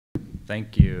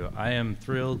Thank you. I am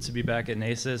thrilled to be back at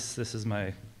NACIS. This is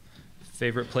my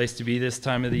favorite place to be this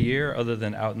time of the year, other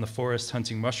than out in the forest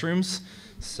hunting mushrooms.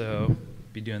 So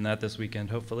be doing that this weekend,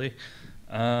 hopefully.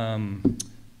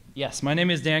 Yes, my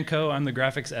name is Dan Coe. I'm the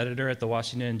graphics editor at the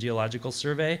Washington Geological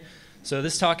Survey. So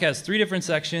this talk has three different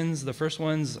sections. The first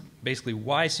one's basically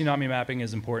why tsunami mapping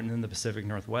is important in the Pacific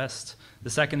Northwest. The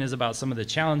second is about some of the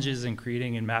challenges in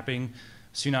creating and mapping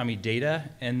tsunami data.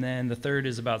 And then the third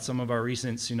is about some of our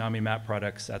recent tsunami map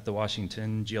products at the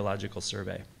Washington Geological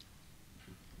Survey.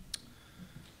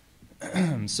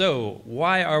 So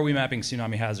why are we mapping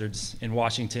tsunami hazards in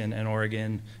Washington and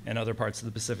Oregon and other parts of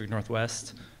the Pacific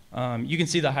Northwest? You can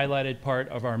see the highlighted part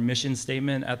of our mission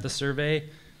statement at the survey: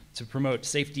 to promote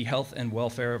safety, health, and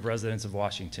welfare of residents of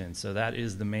Washington. So that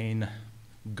is the main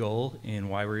goal in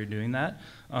why we're doing that.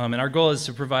 And our goal is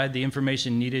to provide the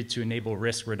information needed to enable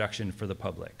risk reduction for the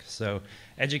public. So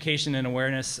education and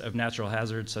awareness of natural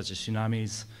hazards such as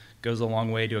tsunamis goes a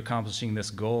long way to accomplishing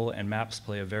this goal, and maps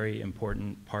play a very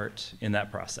important part in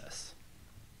that process.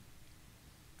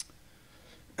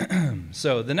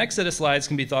 So the next set of slides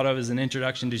can be thought of as an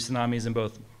introduction to tsunamis in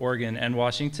both Oregon and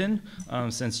Washington,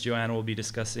 since Joanna will be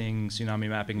discussing tsunami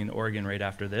mapping in Oregon right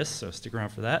after this, so stick around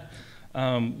for that.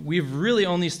 We've really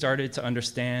only started to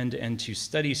understand and to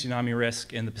study tsunami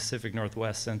risk in the Pacific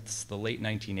Northwest since the late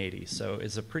 1980s, so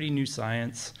it's a pretty new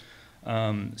science.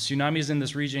 Tsunamis in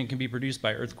this region can be produced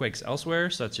by earthquakes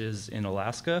elsewhere, such as in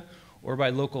Alaska, or by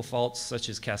local faults such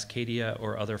as Cascadia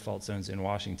or other fault zones in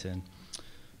Washington.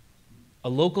 A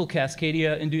local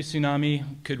Cascadia-induced tsunami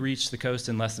could reach the coast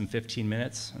in less than 15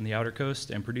 minutes on the outer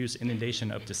coast and produce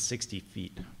inundation up to 60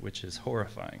 feet, which is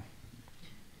horrifying.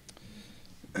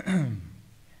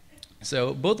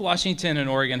 So both Washington and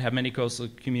Oregon have many coastal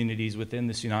communities within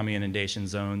the tsunami inundation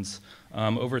zones.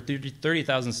 Over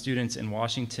 30,000 students in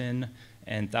Washington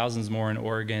and thousands more in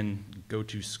Oregon go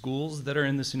to schools that are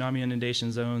in the tsunami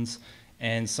inundation zones.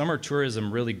 And summer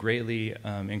tourism really greatly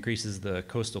increases the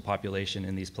coastal population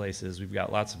in these places. We've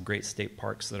got lots of great state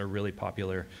parks that are really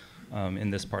popular in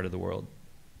this part of the world.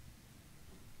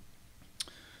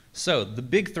 So the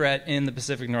big threat in the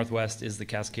Pacific Northwest is the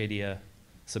Cascadia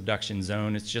subduction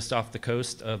zone. It's just off the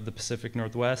coast of the Pacific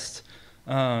Northwest.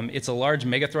 It's a large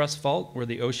megathrust fault where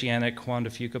the oceanic Juan de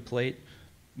Fuca plate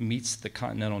meets the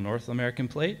continental North American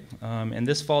plate. And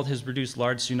this fault has produced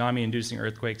large tsunami-inducing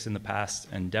earthquakes in the past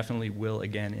and definitely will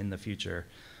again in the future.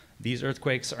 These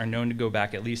earthquakes are known to go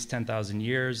back at least 10,000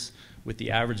 years, with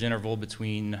the average interval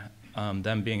between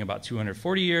them being about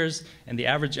 240 years, and the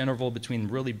average interval between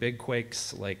really big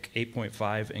quakes like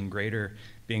 8.5 and greater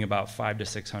being about 500 to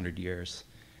 600 years.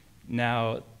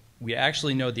 Now, we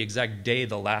actually know the exact day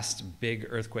the last big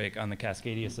earthquake on the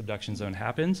Cascadia subduction zone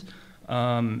happened.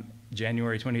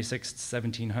 January 26,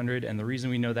 1700, and the reason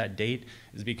we know that date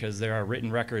is because there are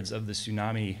written records of the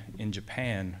tsunami in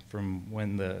Japan from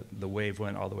when the wave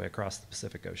went all the way across the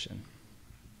Pacific Ocean.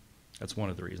 That's one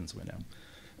of the reasons we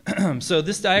know. So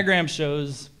this diagram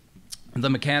shows the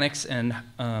mechanics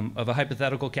of a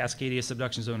hypothetical Cascadia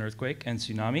subduction zone earthquake and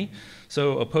tsunami.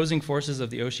 So opposing forces of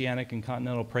the oceanic and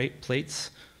continental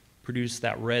plates produce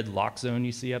that red lock zone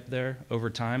you see up there over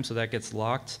time, so that gets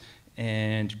locked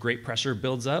and great pressure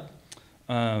builds up.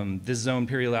 This zone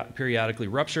periodically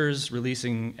ruptures,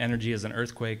 releasing energy as an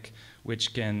earthquake,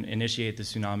 which can initiate the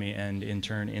tsunami and in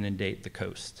turn inundate the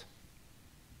coast.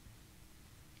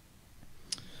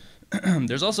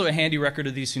 There's also a handy record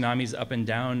of these tsunamis up and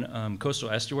down coastal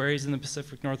estuaries in the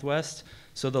Pacific Northwest.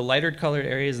 So the lighter colored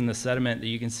areas in the sediment that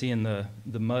you can see in the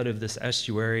mud of this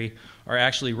estuary are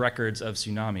actually records of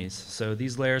tsunamis. So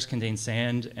these layers contain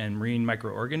sand and marine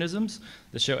microorganisms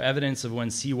that show evidence of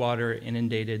when seawater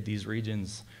inundated these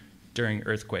regions during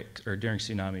earthquakes or during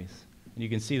tsunamis. And you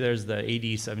can see there's the AD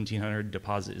 1700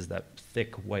 deposit is that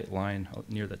thick white line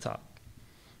near the top.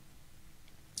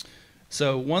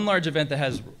 So one large event that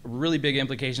has really big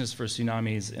implications for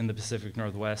tsunamis in the Pacific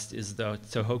Northwest is the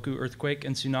Tohoku earthquake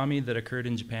and tsunami that occurred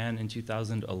in Japan in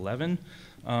 2011.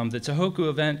 The Tohoku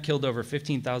event killed over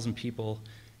 15,000 people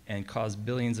and caused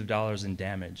billions of dollars in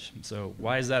damage. So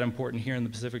why is that important here in the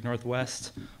Pacific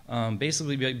Northwest?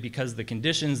 Basically because the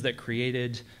conditions that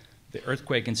created the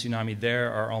earthquake and tsunami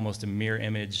there are almost a mirror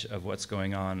image of what's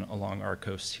going on along our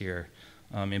coast here.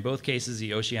 In both cases,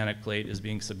 the oceanic plate is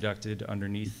being subducted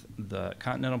underneath the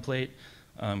continental plate,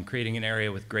 creating an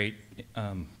area with great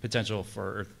potential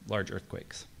for large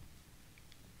earthquakes.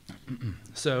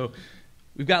 So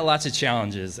we've got lots of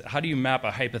challenges. How do you map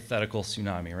a hypothetical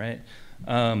tsunami, right?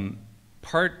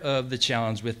 Part of the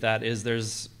challenge with that is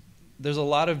there's a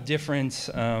lot of different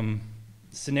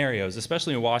scenarios,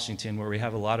 especially in Washington, where we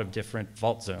have a lot of different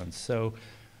fault zones. So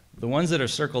The ones that are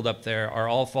circled up there are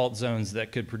all fault zones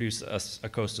that could produce a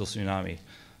coastal tsunami.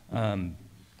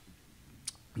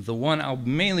 The one I'll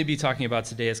mainly be talking about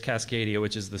today is Cascadia,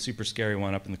 which is the super scary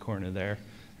one up in the corner there.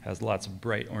 Has lots of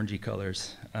bright orangey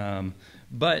colors.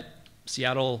 But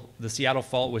the Seattle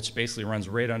fault, which basically runs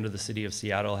right under the city of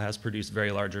Seattle, has produced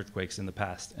very large earthquakes in the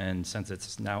past. And since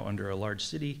it's now under a large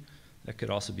city, that could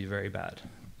also be very bad.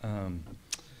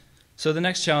 So the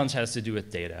next challenge has to do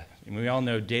with data. And we all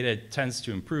know data tends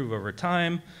to improve over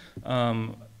time.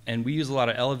 And we use a lot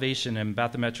of elevation and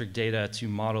bathymetric data to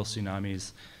model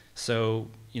tsunamis. So,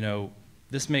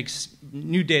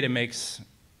 new data makes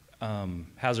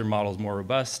hazard models more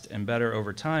robust and better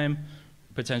over time,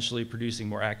 potentially producing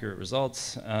more accurate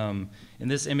results. In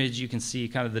this image, you can see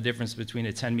kind of the difference between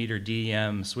a 10-meter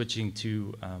DEM switching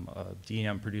to a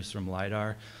DEM produced from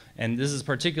LiDAR. And this is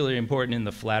particularly important in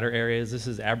the flatter areas. This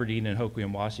is Aberdeen and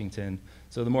Hoquiam, Washington.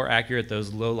 So the more accurate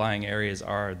those low-lying areas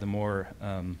are, the more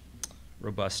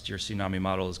robust your tsunami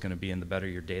model is going to be and the better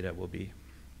your data will be.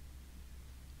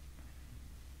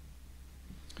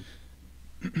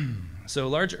 So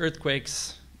large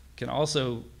earthquakes can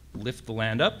also lift the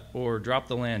land up or drop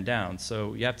the land down.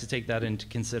 So you have to take that into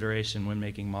consideration when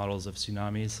making models of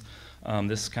tsunamis.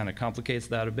 This kind of complicates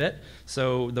that a bit.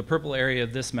 So the purple area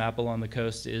of this map along the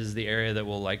coast is the area that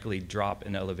will likely drop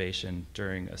in elevation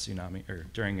during a tsunami or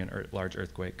during a large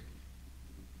earthquake.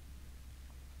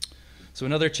 So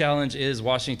another challenge is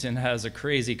Washington has a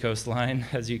crazy coastline,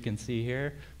 as you can see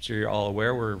here. I'm sure you're all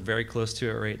aware we're very close to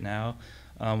it right now.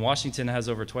 Washington has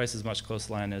over twice as much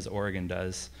coastline as Oregon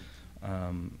does,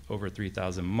 over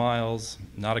 3,000 miles.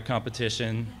 Not a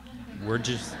competition. We're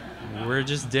just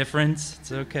different.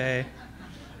 It's okay.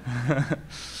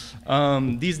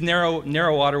 These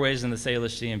narrow waterways in the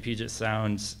Salish Sea and Puget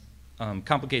Sound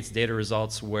complicates data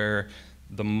results where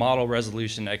the model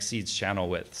resolution exceeds channel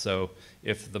width. So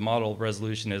if the model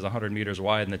resolution is 100 meters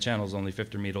wide and the channel is only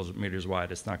 50 meters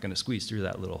wide, it's not going to squeeze through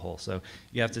that little hole. So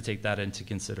you have to take that into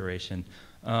consideration.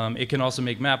 It can also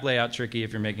make map layout tricky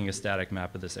if you're making a static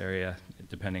map of this area,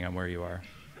 depending on where you are.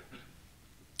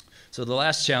 So the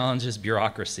last challenge is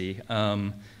bureaucracy.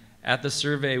 At the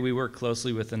survey, we work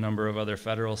closely with a number of other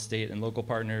federal, state, and local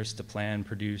partners to plan,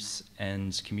 produce,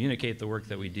 and communicate the work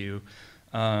that we do.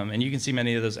 And you can see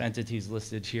many of those entities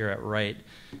listed here at right,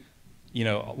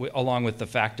 along with the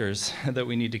factors that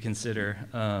we need to consider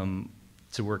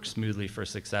to work smoothly for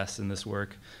success in this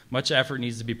work. Much effort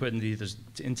needs to be put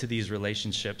into these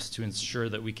relationships to ensure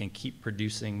that we can keep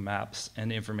producing maps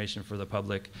and information for the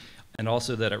public, and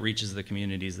also that it reaches the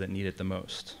communities that need it the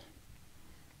most.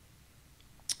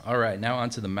 All right, now on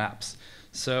to the maps.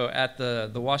 So at the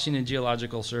Washington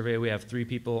Geological Survey, we have 3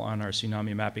 people on our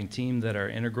tsunami mapping team that are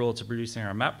integral to producing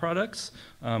our map products.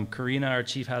 Karina, our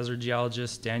chief hazard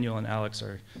geologist, Daniel and Alex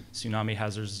are tsunami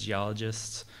hazards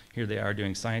geologists. Here they are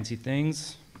doing sciencey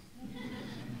things,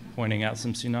 pointing out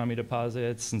some tsunami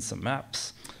deposits and some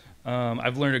maps.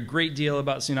 I've learned a great deal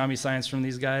about tsunami science from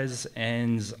these guys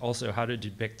and also how to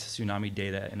depict tsunami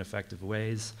data in effective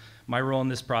ways. My role in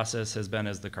this process has been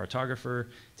as the cartographer,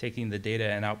 taking the data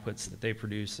and outputs that they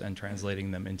produce and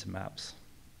translating them into maps.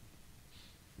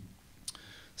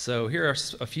 So here are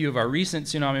a few of our recent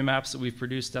tsunami maps that we've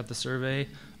produced at the survey.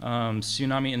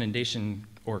 Tsunami inundation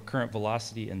or current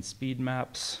velocity and speed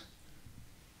maps.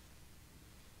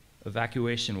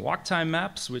 Evacuation walk time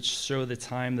maps, which show the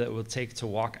time that it will take to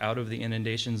walk out of the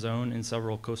inundation zone in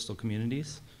several coastal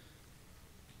communities.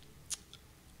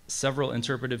 Several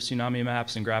interpretive tsunami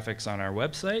maps and graphics on our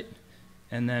website.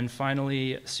 And then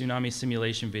finally, tsunami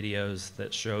simulation videos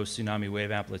that show tsunami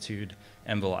wave amplitude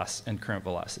and current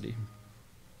velocity.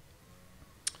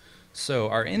 So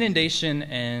our inundation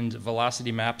and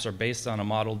velocity maps are based on a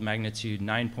modeled magnitude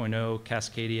 9.0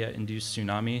 Cascadia-induced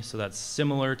tsunami, so that's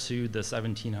similar to the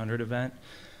 1700 event.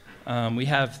 We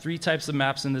have 3 types of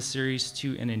maps in this series,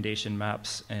 2 inundation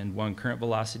maps and 1 current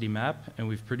velocity map, and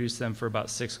we've produced them for about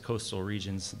 6 coastal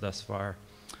regions thus far.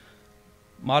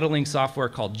 Modeling software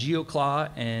called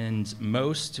GeoClaw and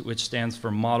MOST, which stands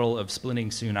for Model of Splitting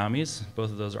Tsunamis,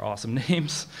 both of those are awesome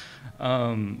names,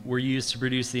 were used to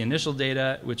produce the initial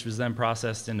data, which was then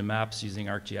processed into maps using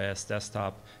ArcGIS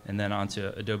Desktop, and then onto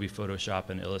Adobe Photoshop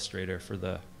and Illustrator for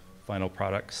the final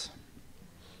products.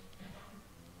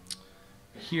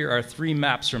 Here are 3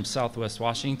 maps from Southwest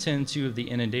Washington, 2 of the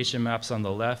inundation maps on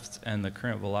the left and the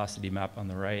current velocity map on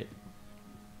the right.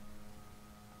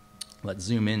 Let's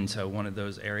zoom into one of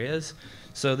those areas.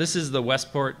 So this is the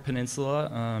Westport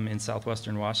Peninsula in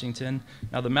southwestern Washington.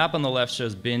 Now the map on the left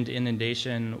shows binned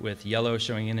inundation, with yellow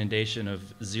showing inundation of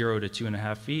 0 to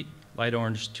 2.5 feet, light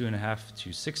orange 2.5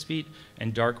 to 6 feet,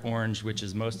 and dark orange, which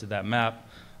is most of that map,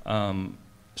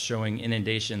 showing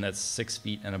inundation that's 6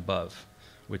 feet and above,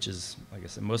 which is, like I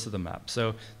said, most of the map.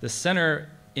 So the center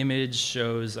image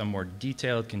shows a more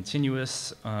detailed,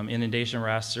 continuous inundation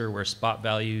raster where spot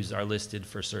values are listed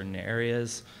for certain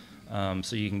areas,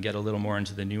 so you can get a little more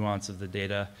into the nuance of the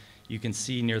data. You can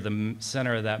see near the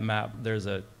center of that map, there's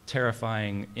a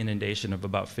terrifying inundation of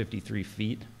about 53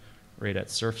 feet right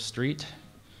at Surf Street,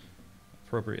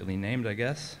 appropriately named, I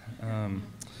guess.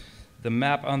 The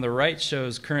map on the right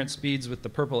shows current speeds, with the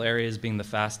purple areas being the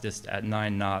fastest at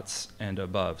 9 knots and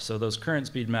above. So those current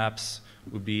speed maps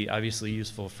would be obviously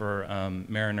useful for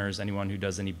mariners, anyone who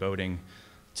does any boating,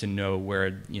 to know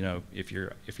where, you know, if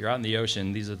you're out in the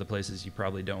ocean, these are the places you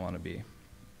probably don't want to be.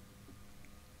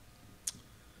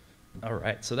 All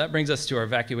right, so that brings us to our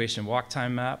evacuation walk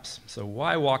time maps. So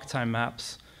why walk time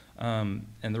maps? And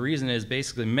the reason is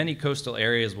basically many coastal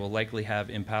areas will likely have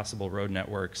impassable road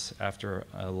networks after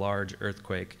a large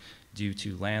earthquake due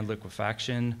to land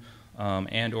liquefaction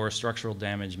and or structural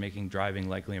damage, making driving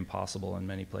likely impossible in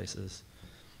many places.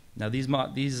 Now these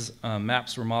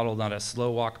maps were modeled on a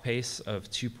slow walk pace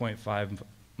of 2.5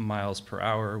 miles per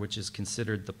hour, which is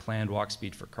considered the planned walk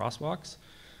speed for crosswalks.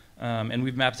 And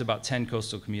we've mapped about 10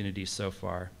 coastal communities so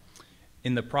far.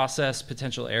 In the process,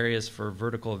 potential areas for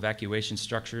vertical evacuation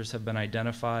structures have been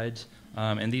identified,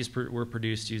 and these were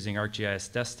produced using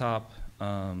ArcGIS Desktop,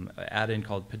 add-in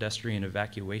called Pedestrian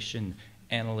Evacuation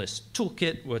Analyst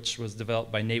Toolkit, which was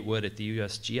developed by Nate Wood at the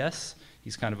USGS.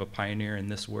 He's kind of a pioneer in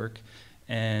this work,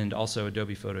 and also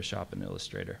Adobe Photoshop and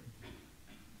Illustrator.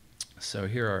 So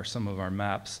here are some of our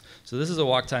maps. So this is a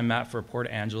walk time map for Port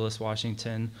Angeles,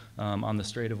 Washington, on the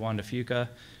Strait of Juan de Fuca.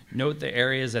 Note the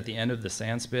areas at the end of the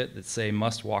sand spit that say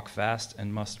must walk fast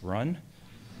and must run.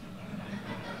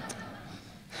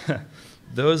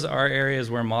 Those are areas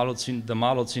where the modeled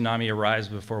tsunami arrives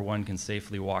before one can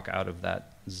safely walk out of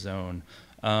that zone.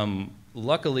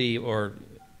 Luckily, or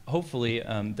hopefully,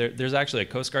 there's actually a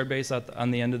Coast Guard base on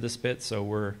the end of the spit, so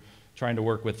we're trying to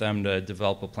work with them to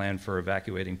develop a plan for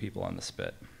evacuating people on the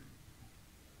spit.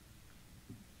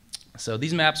 So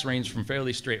these maps range from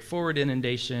fairly straightforward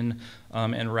inundation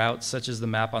and routes, such as the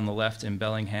map on the left in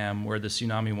Bellingham, where the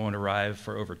tsunami won't arrive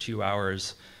for over 2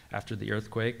 hours after the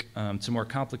earthquake, to more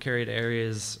complicated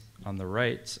areas on the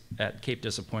right at Cape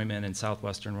Disappointment in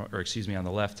southwestern, or excuse me, on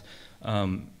the left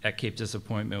at Cape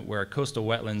Disappointment, where coastal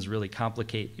wetlands really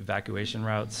complicate evacuation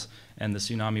routes, and the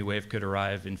tsunami wave could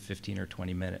arrive in 15 or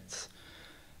 20 minutes.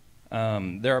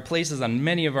 There are places on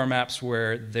many of our maps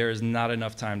where there is not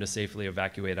enough time to safely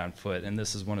evacuate on foot, and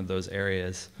this is one of those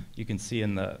areas. You can see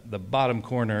in the bottom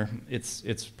corner,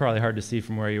 it's probably hard to see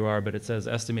from where you are, but it says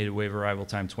estimated wave arrival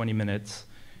time 20 minutes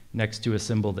next to a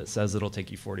symbol that says it'll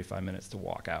take you 45 minutes to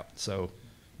walk out. So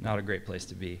not a great place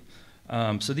to be.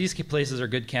 So these places are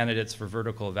good candidates for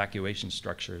vertical evacuation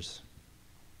structures.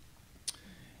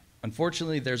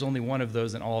 Unfortunately, there's only one of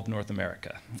those in all of North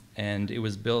America, and it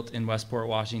was built in Westport,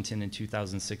 Washington in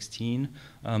 2016.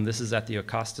 This is at the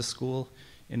Acosta School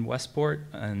in Westport,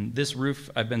 and this roof,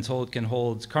 I've been told, can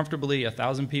hold comfortably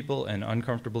 1,000 people and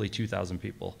uncomfortably 2,000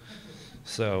 people.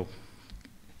 So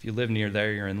if you live near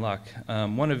there, you're in luck.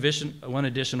 One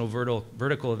additional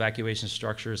vertical evacuation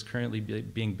structure is currently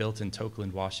being built in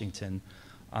Tokeland, Washington,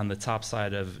 on the top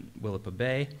side of Willapa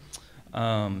Bay.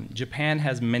 Japan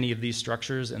has many of these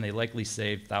structures, and they likely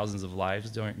saved thousands of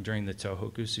lives during the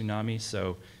Tohoku tsunami, so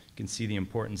you can see the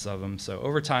importance of them. So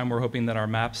over time, we're hoping that our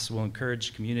maps will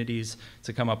encourage communities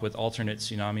to come up with alternate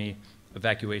tsunami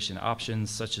evacuation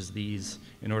options, such as these,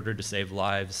 in order to save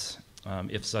lives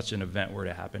if such an event were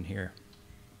to happen here.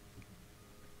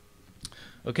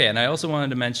 Okay, and I also wanted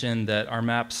to mention that our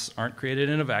maps aren't created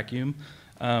in a vacuum.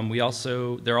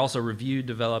 They're also reviewed,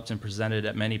 developed, and presented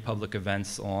at many public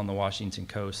events along the Washington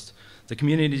coast. The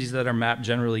communities that are mapped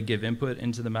generally give input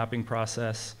into the mapping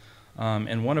process,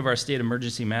 and one of our state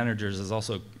emergency managers is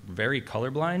also very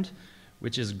colorblind,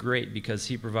 which is great because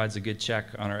he provides a good check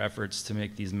on our efforts to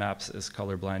make these maps as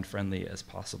colorblind friendly as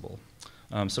possible.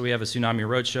 So we have a tsunami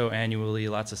roadshow annually,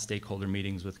 lots of stakeholder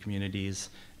meetings with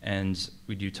communities, and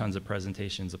we do tons of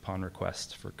presentations upon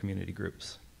request for community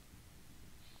groups.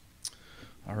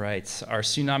 All right, our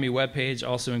tsunami webpage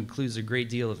also includes a great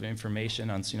deal of information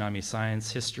on tsunami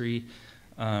science, history,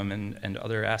 and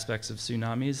other aspects of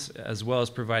tsunamis, as well as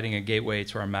providing a gateway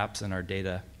to our maps and our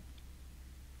data.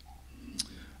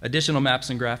 Additional maps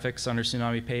and graphics on our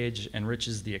tsunami page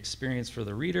enriches the experience for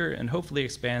the reader and hopefully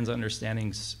expands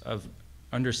understanding of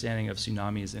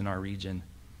tsunamis in our region.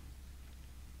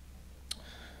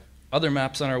 Other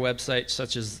maps on our website,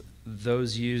 such as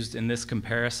those used in this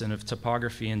comparison of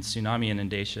topography and tsunami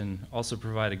inundation, also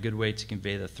provide a good way to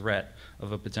convey the threat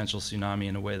of a potential tsunami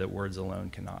in a way that words alone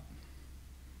cannot.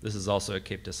 This is also at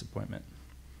Cape Disappointment.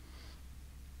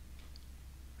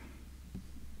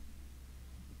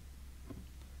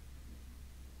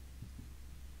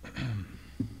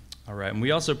 All right, and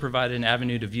we also provide an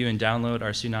avenue to view and download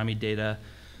our tsunami data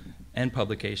and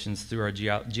publications through our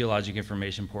geologic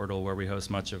information portal, where we host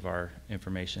much of our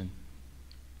information.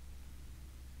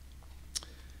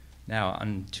 Now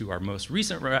on to our most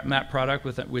recent map product,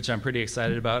 which I'm pretty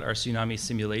excited about, our tsunami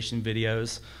simulation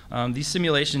videos. These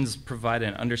simulations provide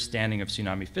an understanding of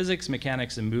tsunami physics,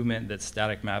 mechanics, and movement that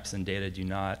static maps and data do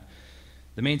not.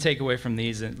 The main takeaway from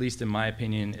these, at least in my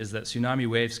opinion, is that tsunami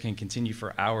waves can continue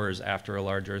for hours after a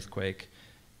large earthquake,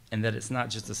 and that it's not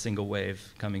just a single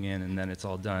wave coming in and then it's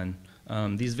all done.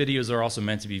 These videos are also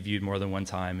meant to be viewed more than one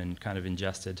time and kind of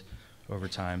ingested over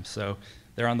time. So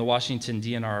they're on the Washington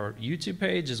DNR YouTube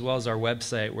page, as well as our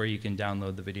website, where you can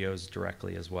download the videos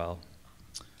directly as well.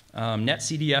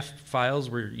 NetCDF files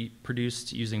were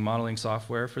produced using modeling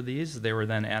software for these. They were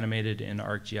then animated in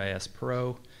ArcGIS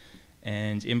Pro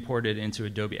and imported into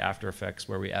Adobe After Effects,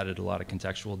 where we added a lot of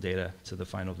contextual data to the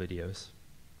final videos.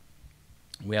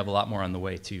 We have a lot more on the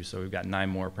way too, so we've got 9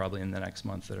 more probably in the next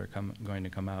month that are going to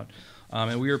come out.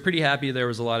 And we were pretty happy. There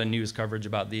was a lot of news coverage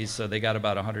about these, so they got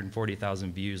about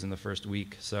 140,000 views in the first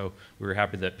week, so we were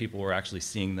happy that people were actually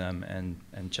seeing them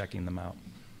and checking them out.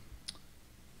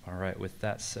 All right, with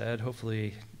that said,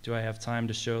 hopefully, do I have time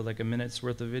to show like a minute's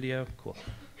worth of video? Cool.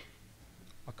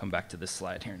 I'll come back to this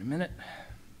slide here in a minute.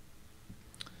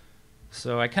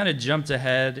 So I kind of jumped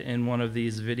ahead in one of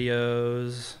these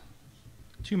videos.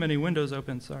 Too many windows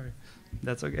open, sorry.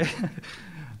 That's okay.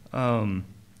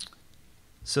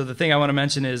 So the thing I want to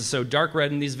mention is, so dark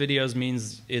red in these videos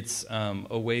means it's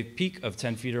a wave peak of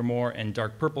 10 feet or more, and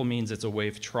dark purple means it's a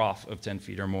wave trough of 10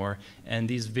 feet or more. And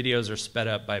these videos are sped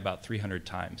up by about 300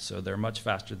 times, so they're much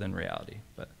faster than reality.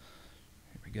 But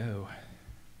here we go.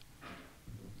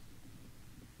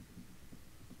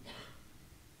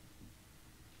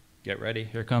 Get ready,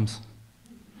 here it comes.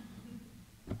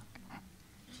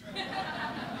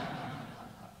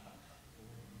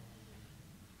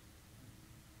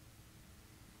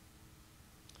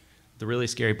 The really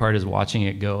scary part is watching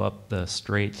it go up the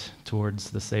strait towards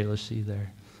the Salish Sea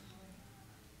there.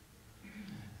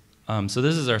 So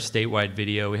this is our statewide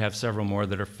video. We have several more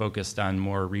that are focused on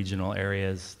more regional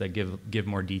areas that give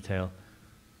more detail.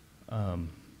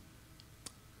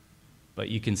 But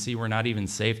you can see we're not even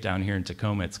safe down here in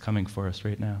Tacoma. It's coming for us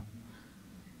right now.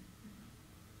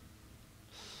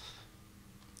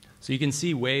 So you can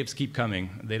see waves keep coming.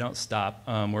 They don't stop.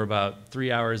 We're about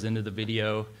 3 hours into the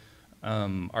video.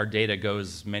 Our data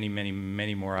goes many, many,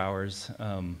 many more hours.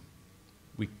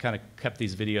 We kind of kept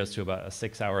these videos to about a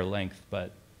 6-hour length,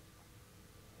 but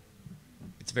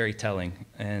it's very telling.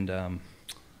 And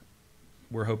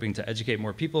we're hoping to educate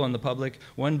more people and the public.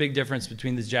 One big difference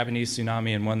between this Japanese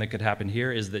tsunami and one that could happen here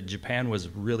is that Japan was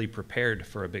really prepared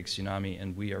for a big tsunami,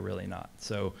 and we are really not.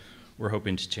 So we're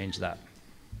hoping to change that.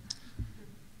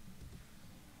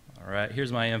 All right,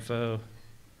 here's my info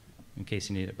in case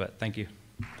you need it, but thank you.